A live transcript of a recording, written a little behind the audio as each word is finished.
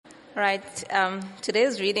Right.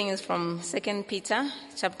 Today's reading is from 2 Peter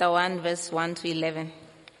chapter 1, verse 1 to 11.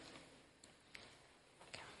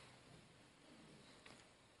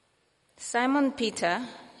 Simon Peter,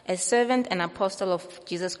 a servant and apostle of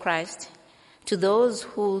Jesus Christ, to those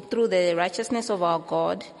who, through the righteousness of our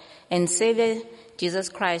God and Savior Jesus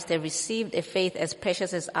Christ, have received a faith as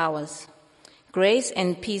precious as ours. Grace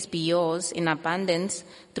and peace be yours in abundance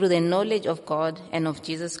through the knowledge of God and of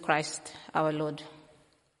Jesus Christ, our Lord.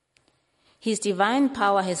 His divine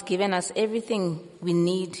power has given us everything we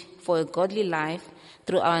need for a godly life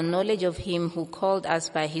through our knowledge of Him who called us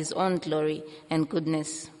by His own glory and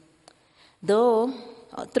goodness. Though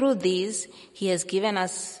through these He has given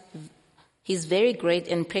us His very great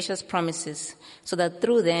and precious promises, so that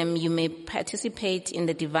through them you may participate in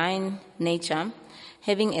the divine nature,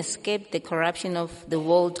 having escaped the corruption of the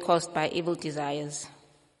world caused by evil desires.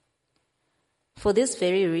 For this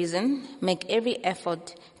very reason, make every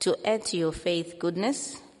effort to add to your faith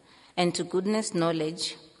goodness, and to goodness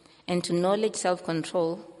knowledge, and to knowledge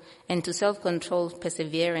self-control, and to self-control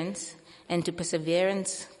perseverance, and to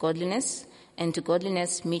perseverance godliness, and to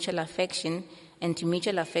godliness mutual affection, and to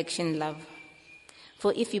mutual affection love.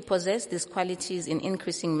 For if you possess these qualities in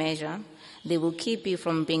increasing measure, they will keep you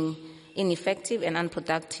from being ineffective and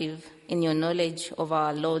unproductive in your knowledge of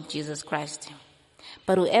our Lord Jesus Christ.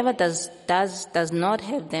 But whoever does not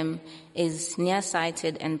have them is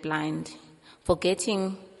nearsighted and blind,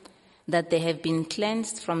 forgetting that they have been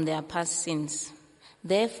cleansed from their past sins.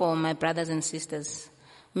 Therefore, my brothers and sisters,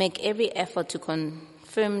 make every effort to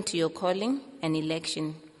conform to your calling and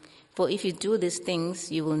election. For if you do these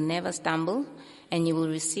things, you will never stumble, and you will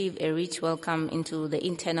receive a rich welcome into the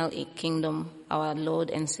eternal kingdom, our Lord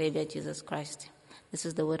and Savior Jesus Christ. This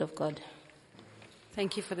is the word of God.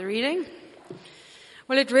 Thank you for the reading.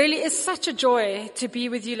 Well, it really is such a joy to be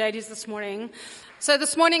with you ladies this morning. So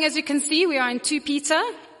this morning, as you can see, we are in 2 Peter,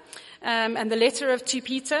 and the letter of 2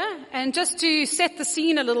 Peter. And just to set the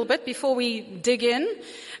scene a little bit before we dig in,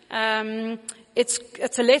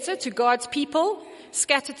 it's a letter to God's people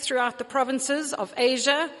scattered throughout the provinces of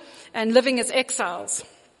Asia and living as exiles.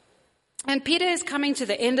 And Peter is coming to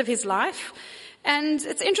the end of his life. And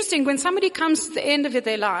it's interesting, when somebody comes to the end of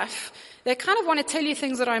their life, they kind of want to tell you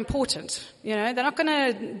things that are important. You know, they're not going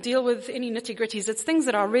to deal with any nitty-gritties. It's things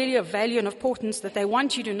that are really of value and importance that they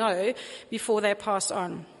want you to know before they pass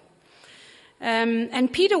on.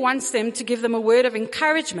 And Peter wants them to give them a word of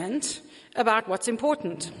encouragement about what's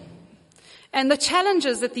important. And the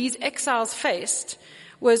challenges that these exiles faced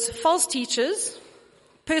was false teachers,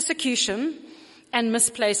 persecution, and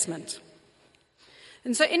misplacement.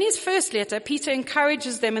 And so in his first letter, Peter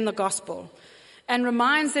encourages them in the gospel and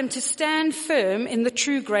reminds them to stand firm in the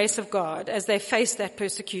true grace of God as they face that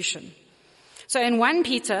persecution. So in 1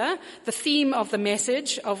 Peter, the theme of the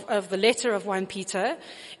message of the letter of 1 Peter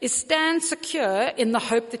is stand secure in the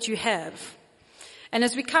hope that you have. And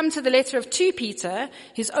as we come to the letter of 2 Peter,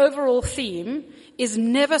 his overall theme is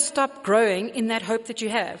never stop growing in that hope that you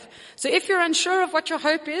have. So if you're unsure of what your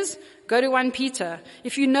hope is, go to 1 Peter.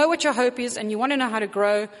 If you know what your hope is and you want to know how to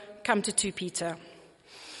grow, come to 2 Peter.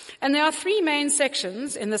 And there are 3 main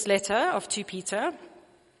sections in this letter of 2 Peter.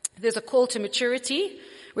 There's a call to maturity,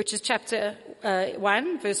 which is chapter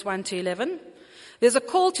 1, verse 1 to 11. There's a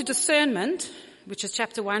call to discernment, which is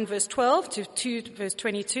chapter 1, verse 12 to 2, verse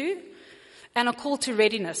 22. And a call to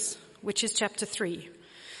readiness, which is chapter 3.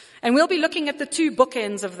 And we'll be looking at the 2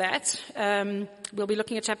 bookends of that. We'll be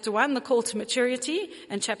looking at chapter 1, the call to maturity,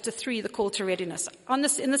 and chapter 3, the call to readiness.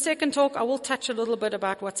 In the second talk, I will touch a little bit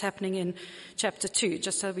about what's happening in chapter 2,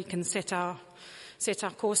 just so we can set our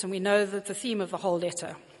course and we know that the theme of the whole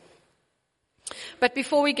letter. But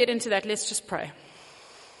before we get into that, let's just pray.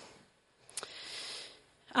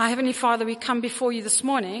 Our Heavenly Father, we come before you this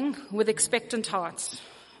morning with expectant hearts.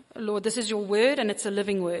 Lord, this is your word and it's a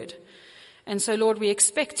living word. And so, Lord, we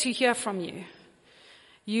expect to hear from you.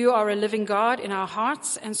 You are a living God in our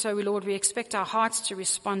hearts, and so, Lord, we expect our hearts to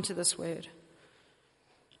respond to this word.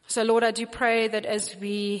 So, Lord, I do pray that as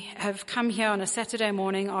we have come here on a Saturday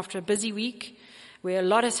morning after a busy week where a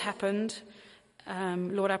lot has happened,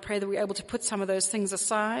 Lord, I pray that we're able to put some of those things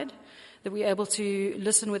aside, that we're able to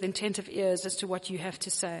listen with attentive ears as to what you have to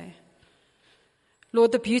say.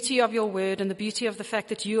 Lord, the beauty of your word and the beauty of the fact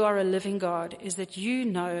that you are a living God is that you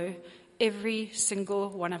know every single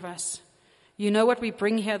one of us. You know what we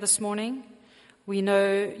bring here this morning. You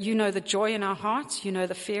know the joy in our hearts. You know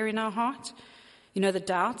the fear in our heart. You know the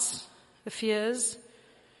doubts, the fears,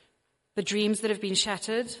 the dreams that have been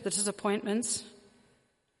shattered, the disappointments.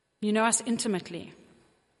 You know us intimately.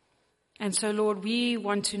 And so, Lord, we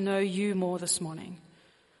want to know you more this morning.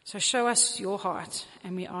 So show us your heart,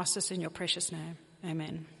 and we ask this in your precious name.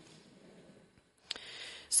 Amen.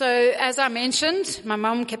 So as I mentioned, my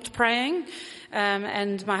mum kept praying,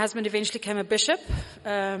 and my husband eventually became a bishop,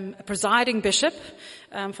 a presiding bishop.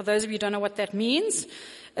 For those of you who don't know what that means,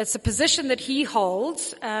 it's a position that he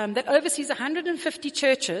holds that oversees 150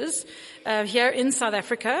 churches here in South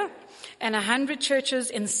Africa and 100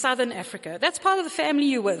 churches in Southern Africa. That's part of the family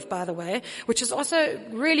you're with, by the way, which is also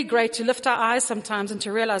really great to lift our eyes sometimes and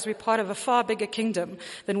to realize we're part of a far bigger kingdom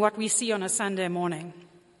than what we see on a Sunday morning.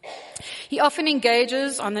 He often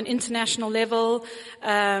engages on an international level.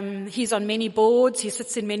 He's on many boards. He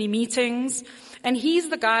sits in many meetings. And he's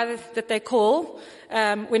the guy that they call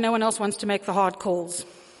when no one else wants to make the hard calls.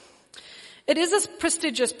 It is a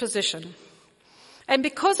prestigious position. And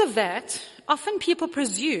because of that, often people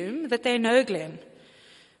presume that they know Glenn,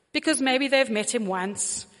 because maybe they've met him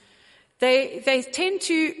once. They tend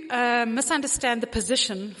to misunderstand the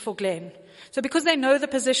position for Glenn. So because they know the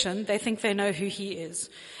position, they think they know who he is.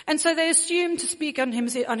 And so they assume to speak on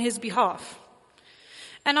his behalf.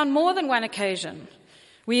 And on more than one occasion,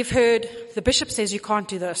 we've heard the bishop says you can't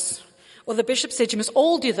do this, or the bishop said you must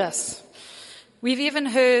all do this. We've even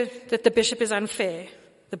heard that the bishop is unfair.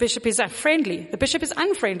 The bishop is unfriendly. The bishop is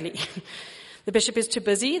unfriendly. The bishop is too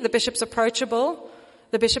busy. The bishop's approachable.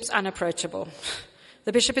 The bishop's unapproachable.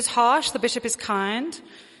 The bishop is harsh. The bishop is kind.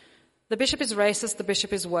 The bishop is racist. The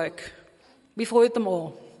bishop is woke. We've heard them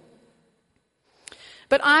all.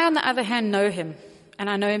 But I, on the other hand, know him, and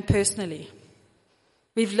I know him personally.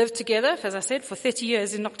 We've lived together, as I said, for 30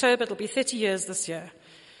 years. In October, it'll be 30 years this year.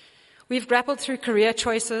 We've grappled through career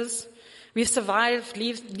choices. We've survived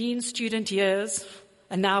lean student years,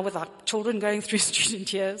 and now with our children going through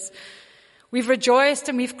student years. We've rejoiced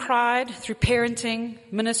and we've cried through parenting,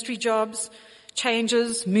 ministry jobs,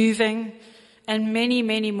 changes, moving, and many,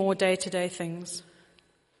 many more day-to-day things.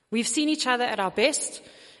 We've seen each other at our best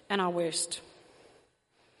and our worst.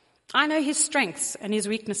 I know his strengths and his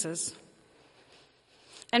weaknesses.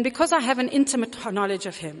 And because I have an intimate knowledge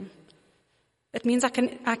of him, it means I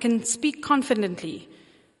can speak confidently.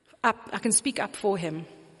 I can speak up for him.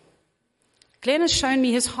 Glenn has shown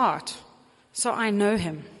me his heart, so I know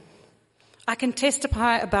him. I can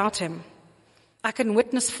testify about him. I can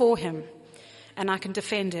witness for him, and I can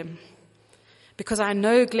defend him. Because I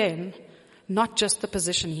know Glenn, not just the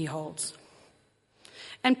position he holds.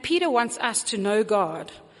 And Peter wants us to know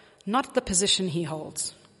God, not the position he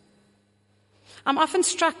holds. I'm often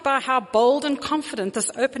struck by how bold and confident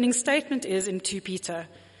this opening statement is in 2 Peter.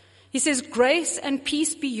 He says, grace and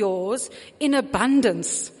peace be yours in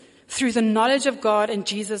abundance through the knowledge of God and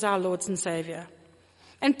Jesus our Lord and Savior.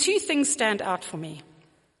 And 2 things stand out for me.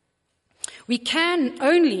 We can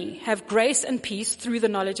only have grace and peace through the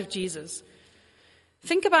knowledge of Jesus.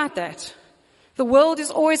 Think about that. The world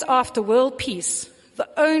is always after world peace. The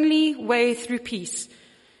only way through peace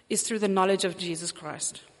is through the knowledge of Jesus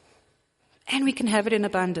Christ. And we can have it in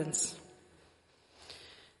abundance.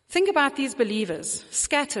 Think about these believers,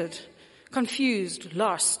 scattered, confused,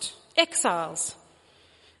 lost, exiles,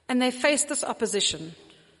 and they faced this opposition.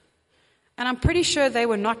 And I'm pretty sure they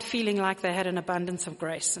were not feeling like they had an abundance of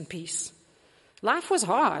grace and peace. Life was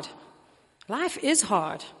hard. Life is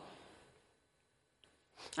hard.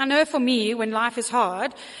 I know for me, when life is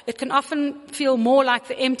hard, it can often feel more like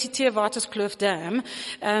the empty Theewaterskloof Dam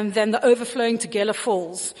than the overflowing Tugela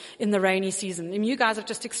Falls in the rainy season. And you guys have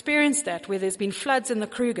just experienced that, where there's been floods in the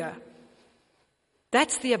Kruger.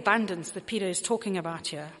 That's the abundance that Peter is talking about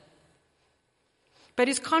here. But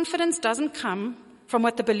his confidence doesn't come from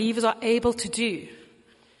what the believers are able to do.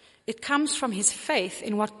 It comes from his faith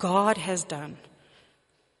in what God has done.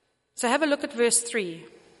 So have a look at verse 3.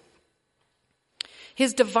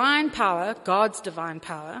 His divine power, God's divine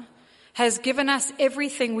power, has given us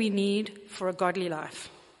everything we need for a godly life.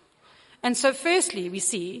 And so firstly, we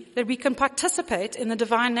see that we can participate in the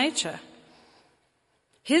divine nature.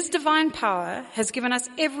 His divine power has given us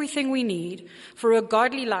everything we need for a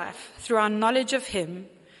godly life through our knowledge of him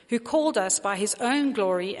who called us by his own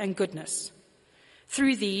glory and goodness.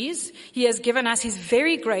 Through these, he has given us his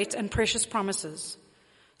very great and precious promises,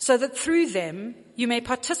 so that through them you may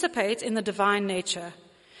participate in the divine nature,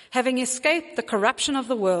 having escaped the corruption of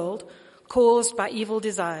the world caused by evil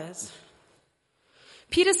desires.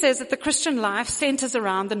 Peter says that the Christian life centers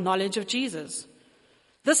around the knowledge of Jesus.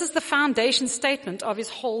 This is the foundation statement of his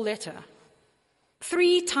whole letter.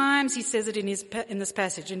 3 times he says it in this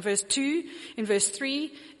passage, in verse 2, in verse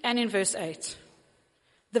 3, and in verse 8.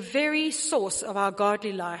 The very source of our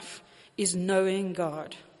godly life is knowing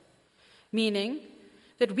God, meaning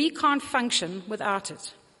that we can't function without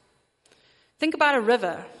it. Think about a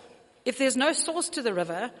river. If there's no source to the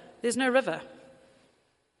river, there's no river.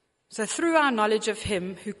 So through our knowledge of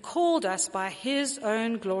him who called us by his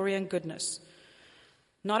own glory and goodness,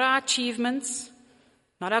 not our achievements,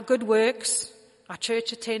 not our good works, our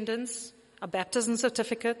church attendance, our baptism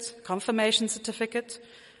certificate, confirmation certificate,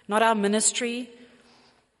 not our ministry.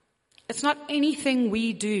 It's not anything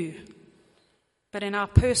we do, but in our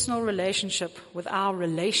personal relationship with our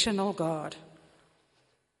relational God.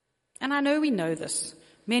 And I know we know this.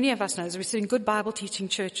 Many of us know this. We sit in good Bible teaching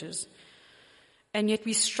churches, and yet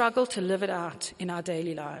we struggle to live it out in our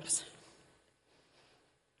daily lives.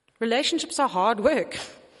 Relationships are hard work.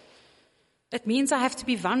 It means I have to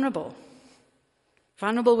be vulnerable.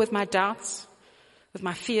 Vulnerable with my doubts, with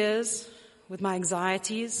my fears, with my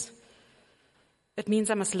anxieties. It means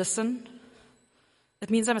I must listen. It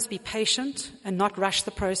means I must be patient and not rush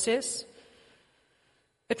the process.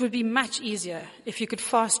 It would be much easier if you could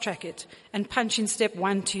fast track it and punch in step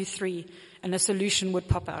 1, 2, 3 and a solution would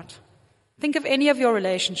pop out. Think of any of your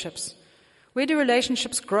relationships. Where do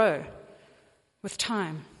relationships grow? With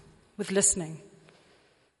time, with listening,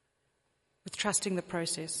 with trusting the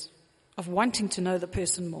process, of wanting to know the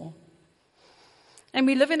person more. And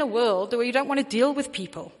we live in a world where you don't want to deal with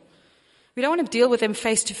people. We don't want to deal with them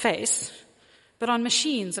face to face, but on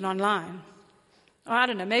machines and online. Or I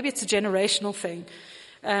don't know, maybe it's a generational thing.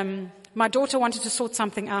 My daughter wanted to sort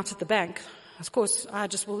something out at the bank. Of course, I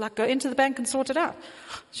just will go into the bank and sort it out.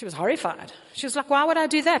 She was horrified. She was like, why would I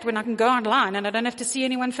do that when I can go online and I don't have to see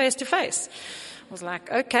anyone face to face? I was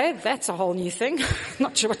like, okay, that's a whole new thing.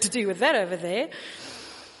 Not sure what to do with that over there.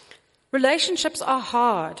 Relationships are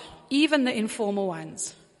hard, even the informal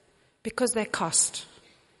ones, because they cost.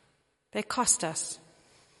 They cost us.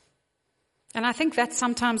 And I think that's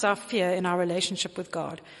sometimes our fear in our relationship with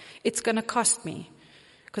God. It's going to cost me.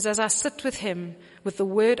 Because as I sit with him, with the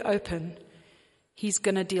word open, he's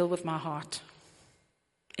going to deal with my heart.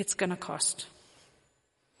 It's going to cost.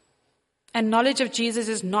 And knowledge of Jesus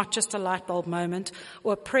is not just a light bulb moment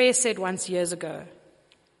or a prayer said once years ago.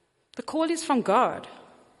 The call is from God.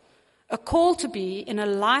 A call to be in a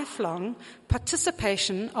lifelong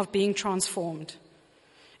participation of being transformed.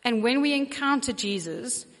 And when we encounter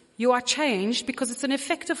Jesus, you are changed because it's an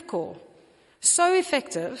effective call. So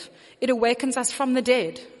effective, it awakens us from the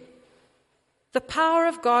dead. The power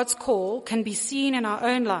of God's call can be seen in our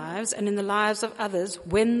own lives and in the lives of others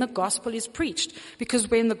when the gospel is preached. Because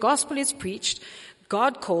when the gospel is preached,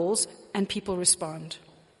 God calls and people respond.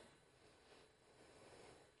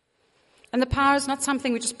 And the power is not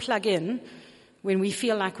something we just plug in when we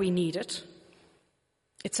feel like we need it.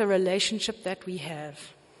 It's a relationship that we have.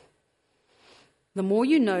 The more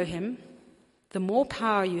you know him, the more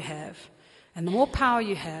power you have. And the more power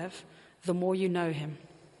you have, the more you know him.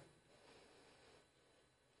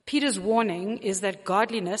 Peter's warning is that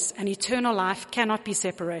godliness and eternal life cannot be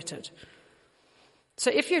separated.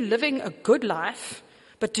 So if you're living a good life,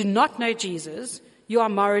 but do not know Jesus, you are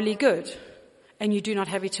morally good, and you do not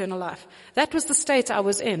have eternal life. That was the state I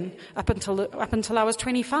was in up until I was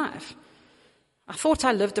 25. I thought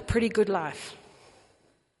I lived a pretty good life.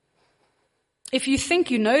 If you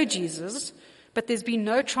think you know Jesus, but there's been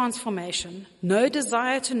no transformation, no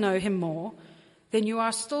desire to know him more, then you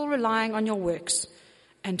are still relying on your works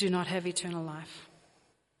and do not have eternal life.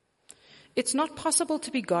 It's not possible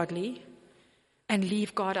to be godly and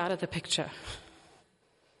leave God out of the picture.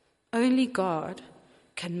 Only God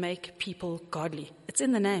can make people godly. It's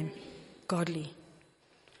in the name, godly.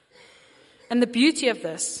 And the beauty of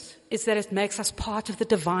this is that it makes us part of the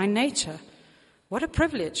divine nature. What a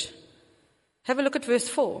privilege. Have a look at verse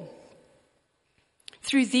 4.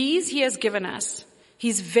 Through these he has given us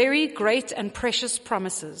his very great and precious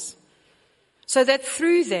promises, so that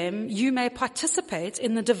through them you may participate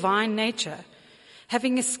in the divine nature,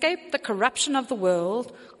 having escaped the corruption of the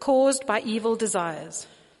world caused by evil desires.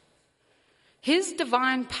 His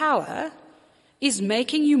divine power is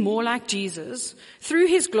making you more like Jesus through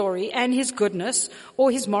his glory and his goodness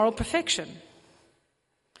or his moral perfection.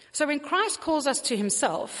 So when Christ calls us to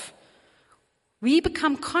himself, we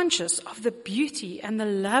become conscious of the beauty and the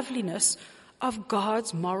loveliness of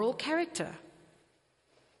God's moral character.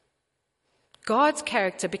 God's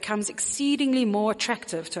character becomes exceedingly more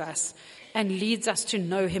attractive to us and leads us to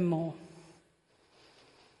know him more.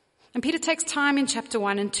 And Peter takes time in chapter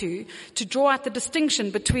 1 and 2 to draw out the distinction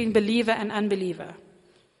between believer and unbeliever.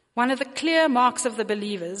 One of the clear marks of the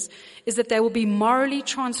believers is that they will be morally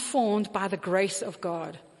transformed by the grace of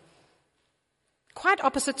God. Quite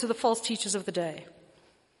opposite to the false teachers of the day,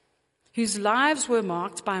 whose lives were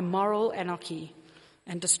marked by moral anarchy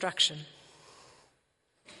and destruction.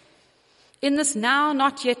 In this now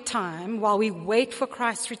not yet time, while we wait for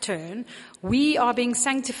Christ's return, we are being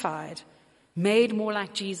sanctified, made more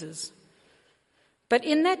like Jesus. But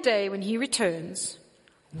in that day when he returns,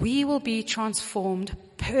 we will be transformed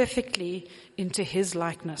perfectly into his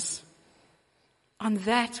likeness. On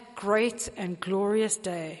that great and glorious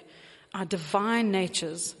day, our divine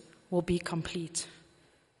natures will be complete.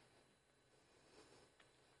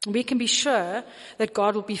 We can be sure that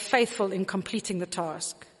God will be faithful in completing the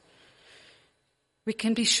task. We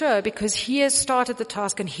can be sure because he has started the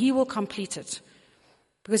task and he will complete it.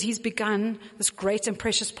 Because he's begun this great and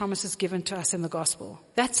precious promises given to us in the gospel.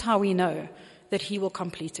 That's how we know that he will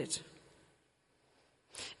complete it.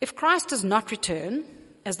 If Christ does not return,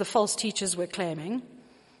 as the false teachers were claiming,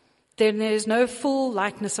 then there is no full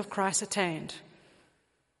likeness of Christ attained,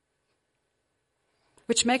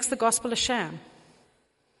 which makes the gospel a sham.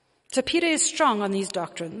 So Peter is strong on these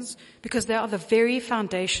doctrines because they are the very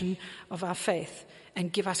foundation of our faith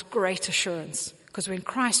and give us great assurance. Because when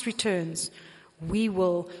Christ returns, we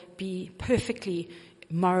will be perfectly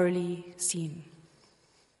morally seen.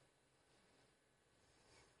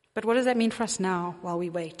 But what does that mean for us now while we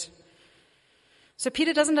wait? So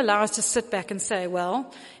Peter doesn't allow us to sit back and say,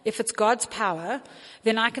 well, if it's God's power,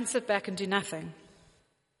 then I can sit back and do nothing.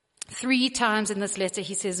 3 times in this letter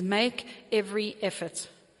he says, make every effort.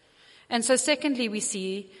 And so secondly, we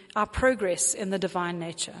see our progress in the divine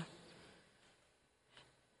nature.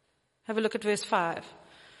 Have a look at verse 5.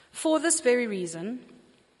 For this very reason,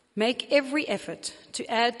 make every effort to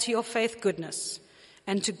add to your faith goodness,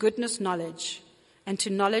 and to goodness knowledge, and to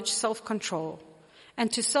knowledge self-control,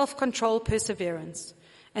 and to self-control perseverance,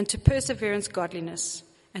 and to perseverance godliness,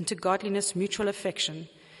 and to godliness mutual affection,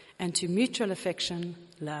 and to mutual affection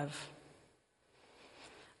love.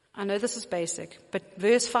 I know this is basic, but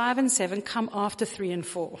verse 5 and 7 come after 3 and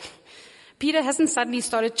 4. Peter hasn't suddenly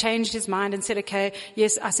changed his mind and said, okay,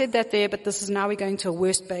 yes, I said that there, but this is now we're going to a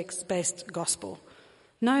works-based gospel.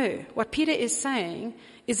 No, what Peter is saying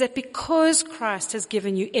is that because Christ has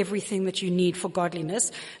given you everything that you need for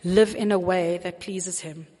godliness, live in a way that pleases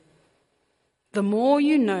him. The more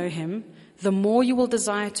you know him, the more you will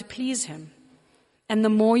desire to please him. And the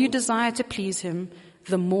more you desire to please him,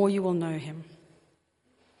 the more you will know him.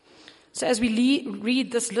 So as we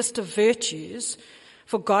read this list of virtues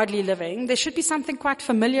for godly living, there should be something quite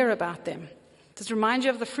familiar about them. Does it remind you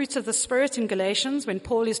of the fruits of the Spirit in Galatians when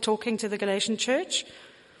Paul is talking to the Galatian church?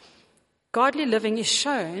 Godly living is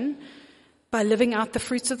shown by living out the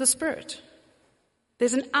fruits of the Spirit.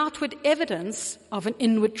 There's an outward evidence of an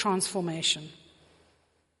inward transformation.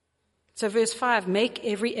 So verse 5, make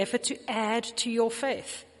every effort to add to your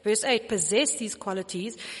faith. Verse 8, possess these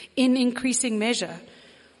qualities in increasing measure.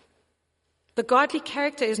 The godly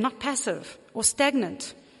character is not passive or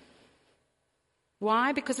stagnant.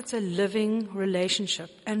 Why? Because it's a living relationship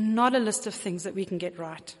and not a list of things that we can get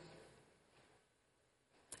right.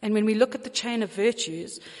 And when we look at the chain of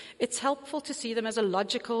virtues, it's helpful to see them as a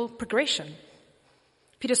logical progression.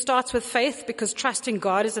 Peter starts with faith because trusting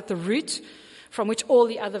God is at the root from which all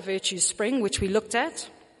the other virtues spring, which we looked at.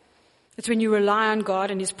 It's when you rely on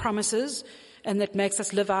God and his promises, and that makes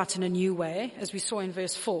us live out in a new way, as we saw in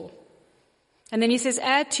verse 4. And then he says,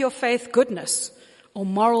 add to your faith goodness or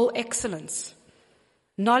moral excellence.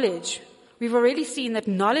 Knowledge. We've already seen that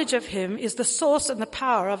knowledge of him is the source and the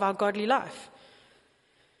power of our godly life.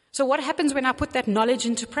 So what happens when I put that knowledge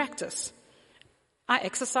into practice? I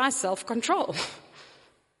exercise self-control.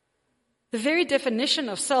 The very definition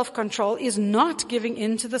of self-control is not giving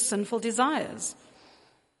in to the sinful desires.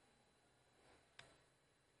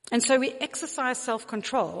 And so we exercise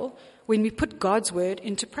self-control when we put God's word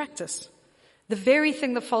into practice. The very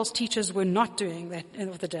thing the false teachers were not doing that end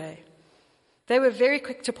of the day. They were very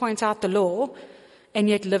quick to point out the law and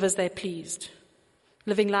yet live as they pleased,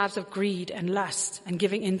 living lives of greed and lust and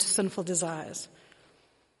giving in to sinful desires.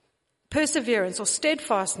 Perseverance or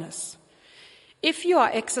steadfastness. If you are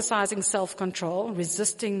exercising self-control,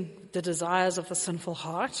 resisting the desires of the sinful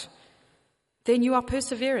heart, then you are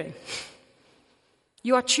persevering.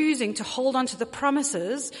 You are choosing to hold on to the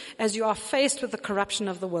promises as you are faced with the corruption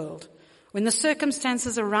of the world. When the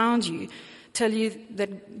circumstances around you tell you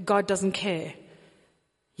that God doesn't care,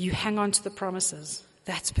 you hang on to the promises.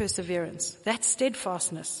 That's perseverance. That's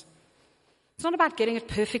steadfastness. It's not about getting it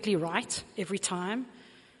perfectly right every time,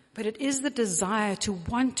 but it is the desire to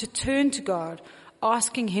want to turn to God,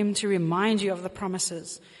 asking him to remind you of the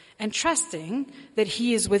promises and trusting that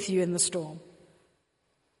he is with you in the storm.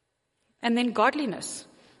 And then godliness.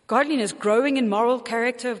 Godliness, growing in moral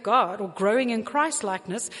character of God or growing in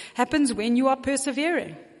Christ-likeness, happens when you are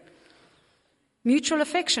persevering. Mutual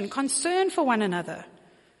affection, concern for one another.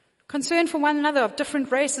 Concern for one another of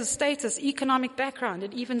different races, status, economic background,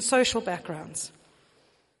 and even social backgrounds.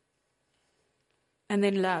 And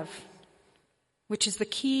then love, which is the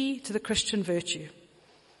key to the Christian virtue.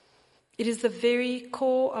 It is the very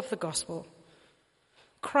core of the gospel.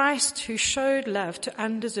 Christ who showed love to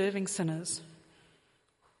undeserving sinners.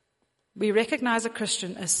 We recognize a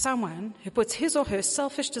Christian as someone who puts his or her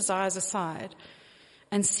selfish desires aside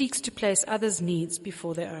and seeks to place others' needs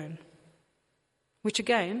before their own, which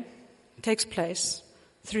again takes place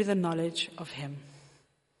through the knowledge of Him.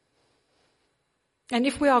 And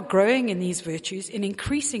if we are growing in these virtues in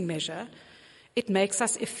increasing measure, it makes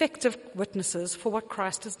us effective witnesses for what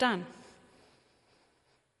Christ has done.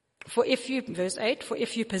 Verse 8, for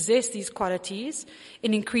if you possess these qualities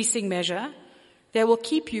in increasing measure, they will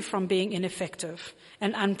keep you from being ineffective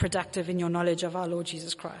and unproductive in your knowledge of our Lord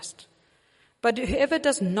Jesus Christ. But whoever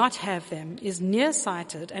does not have them is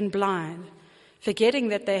nearsighted and blind, forgetting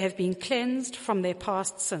that they have been cleansed from their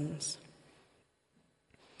past sins.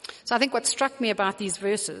 So I think what struck me about these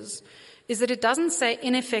verses is that it doesn't say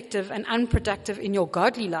ineffective and unproductive in your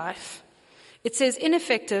godly life. It says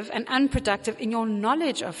ineffective and unproductive in your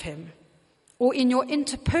knowledge of Him or in your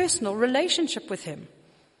interpersonal relationship with Him.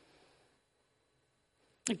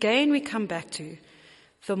 Again, we come back to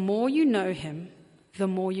the more you know Him, the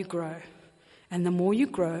more you grow. And the more you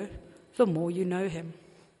grow, the more you know Him.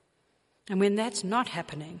 And when that's not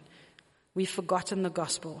happening, we've forgotten the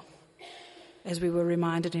gospel, as we were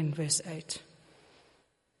reminded in verse 8.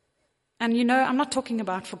 And I'm not talking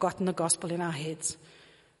about forgotten the gospel in our heads.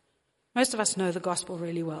 Most of us know the gospel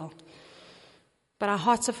really well. But our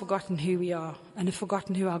hearts have forgotten who we are and have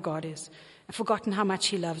forgotten who our God is, and forgotten how much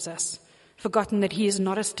He loves us, forgotten that He is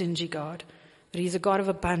not a stingy God, that He is a God of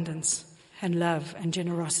abundance and love and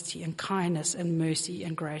generosity and kindness and mercy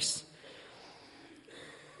and grace.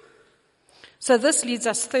 So this leads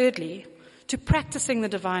us thirdly to practicing the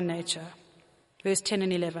divine nature. Verse 10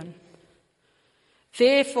 and 11.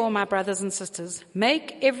 Therefore, my brothers and sisters,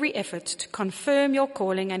 make every effort to confirm your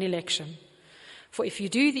calling and election. For if you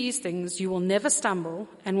do these things, you will never stumble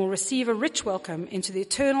and will receive a rich welcome into the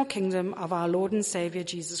eternal kingdom of our Lord and Savior,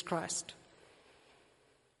 Jesus Christ.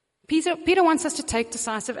 Peter wants us to take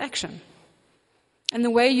decisive action. And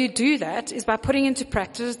the way you do that is by putting into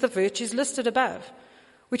practice the virtues listed above,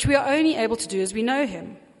 which we are only able to do as we know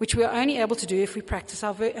Him, which we are only able to do if we practice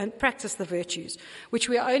the virtues, which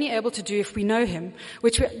we are only able to do if we know Him,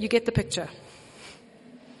 you get the picture.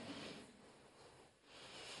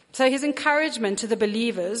 So His encouragement to the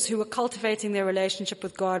believers who are cultivating their relationship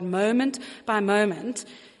with God moment by moment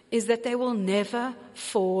is that they will never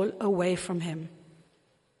fall away from Him.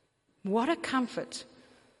 What a comfort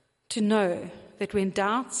to know that when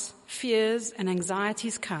doubts, fears, and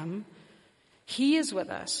anxieties come, He is with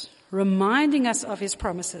us, reminding us of His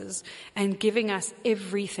promises and giving us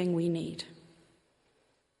everything we need.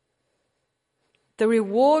 The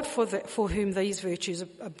reward for whom these virtues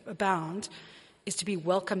abound is to be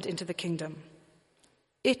welcomed into the kingdom.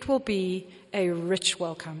 It will be a rich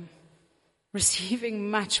welcome, receiving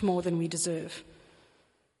much more than we deserve.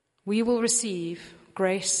 We will receive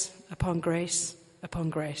grace upon grace upon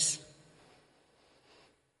grace.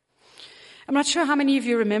 I'm not sure how many of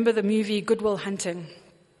you remember the movie Good Will Hunting.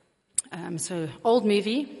 Old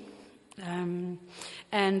movie.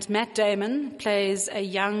 And Matt Damon plays a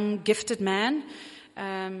young, gifted man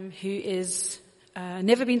who is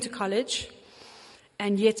never been to college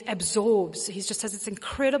and yet absorbs. He just has this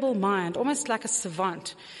incredible mind, almost like a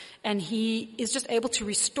savant. And he is just able to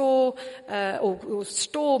restore or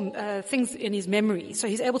store things in his memory. So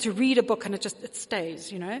he's able to read a book and it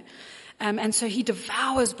stays, And so he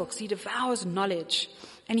devours books, he devours knowledge.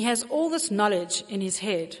 And he has all this knowledge in his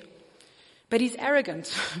head. But he's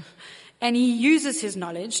arrogant. And he uses his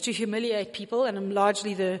knowledge to humiliate people, and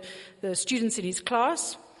largely the students in his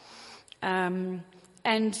class, and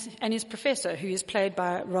his professor, who is played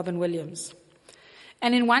by Robin Williams.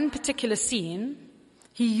 And in one particular scene,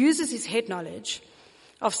 he uses his head knowledge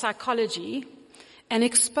of psychology and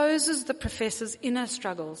exposes the professor's inner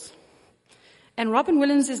struggles. And Robin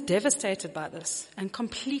Williams is devastated by this and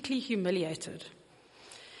completely humiliated.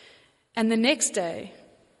 And the next day,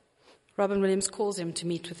 Robin Williams calls him to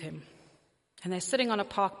meet with him. And they're sitting on a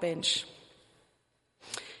park bench.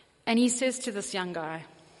 And he says to this young guy,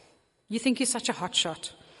 "You think you're such a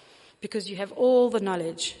hotshot because you have all the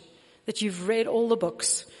knowledge, that you've read all the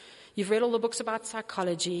books. You've read all the books about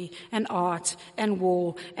psychology and art and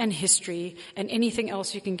war and history and anything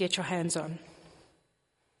else you can get your hands on.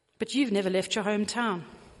 But you've never left your hometown.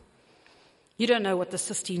 You don't know what the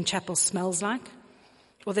Sistine Chapel smells like,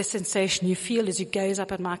 or the sensation you feel as you gaze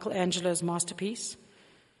up at Michelangelo's masterpiece.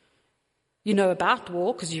 You know about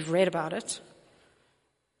war because you've read about it.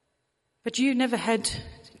 But you never had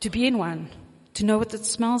to be in one, to know what it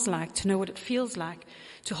smells like, to know what it feels like,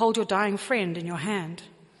 to hold your dying friend in your hand,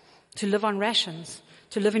 to live on rations,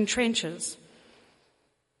 to live in trenches,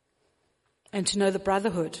 and to know the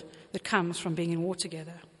brotherhood that comes from being in war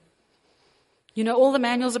together. You know all the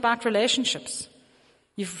manuals about relationships.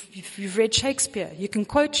 You've read Shakespeare. You can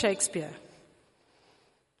quote Shakespeare.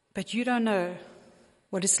 But you don't know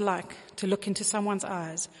what it's like to look into someone's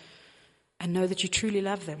eyes and know that you truly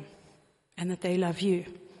love them and that they love you.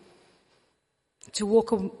 To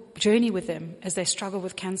walk a journey with them as they struggle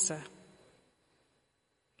with cancer.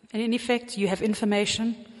 And in effect, you have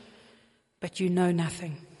information, but you know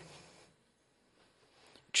nothing.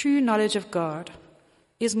 True knowledge of God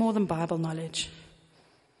is more than Bible knowledge.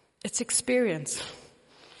 It's experience.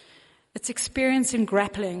 It's experience in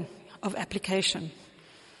grappling of application,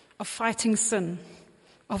 of fighting sin,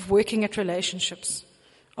 of working at relationships,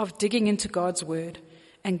 of digging into God's word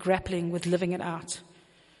and grappling with living it out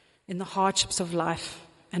in the hardships of life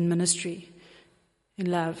and ministry, in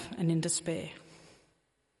love and in despair.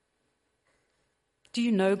 Do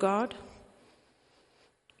you know God?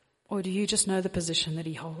 Or do you just know the position that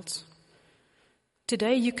he holds?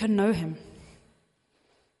 Today you can know him.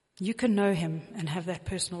 You can know him and have that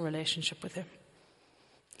personal relationship with him.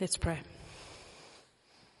 Let's pray.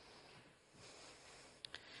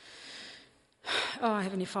 Oh,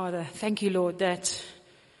 Heavenly Father, thank you, Lord, that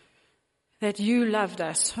you loved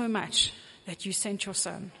us so much that you sent your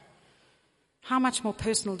Son. How much more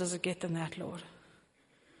personal does it get than that, Lord?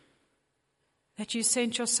 That you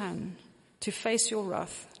sent your Son to face your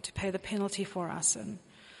wrath, to pay the penalty for our sin.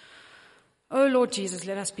 Oh, Lord Jesus,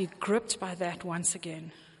 let us be gripped by that once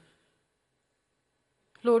again.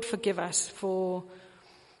 Lord, forgive us for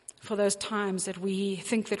those times that we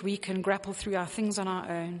think that we can grapple through our things on our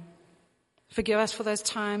own. Forgive us for those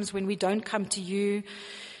times when we don't come to you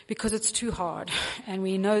because it's too hard and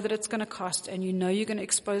we know that it's going to cost and you know you're going to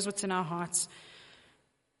expose what's in our hearts.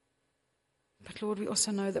 But Lord, we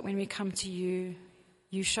also know that when we come to you,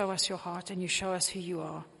 you show us your heart and you show us who you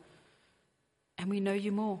are. And we know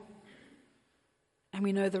you more. And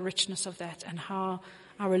we know the richness of that and how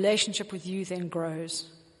our relationship with you then grows.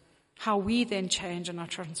 How we then change and are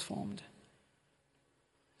transformed.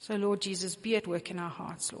 So Lord Jesus, be at work in our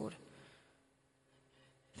hearts, Lord.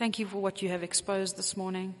 Thank you for what you have exposed this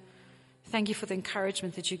morning. Thank you for the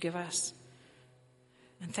encouragement that you give us.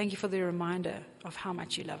 And thank you for the reminder of how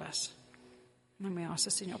much you love us. And we ask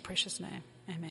this in your precious name.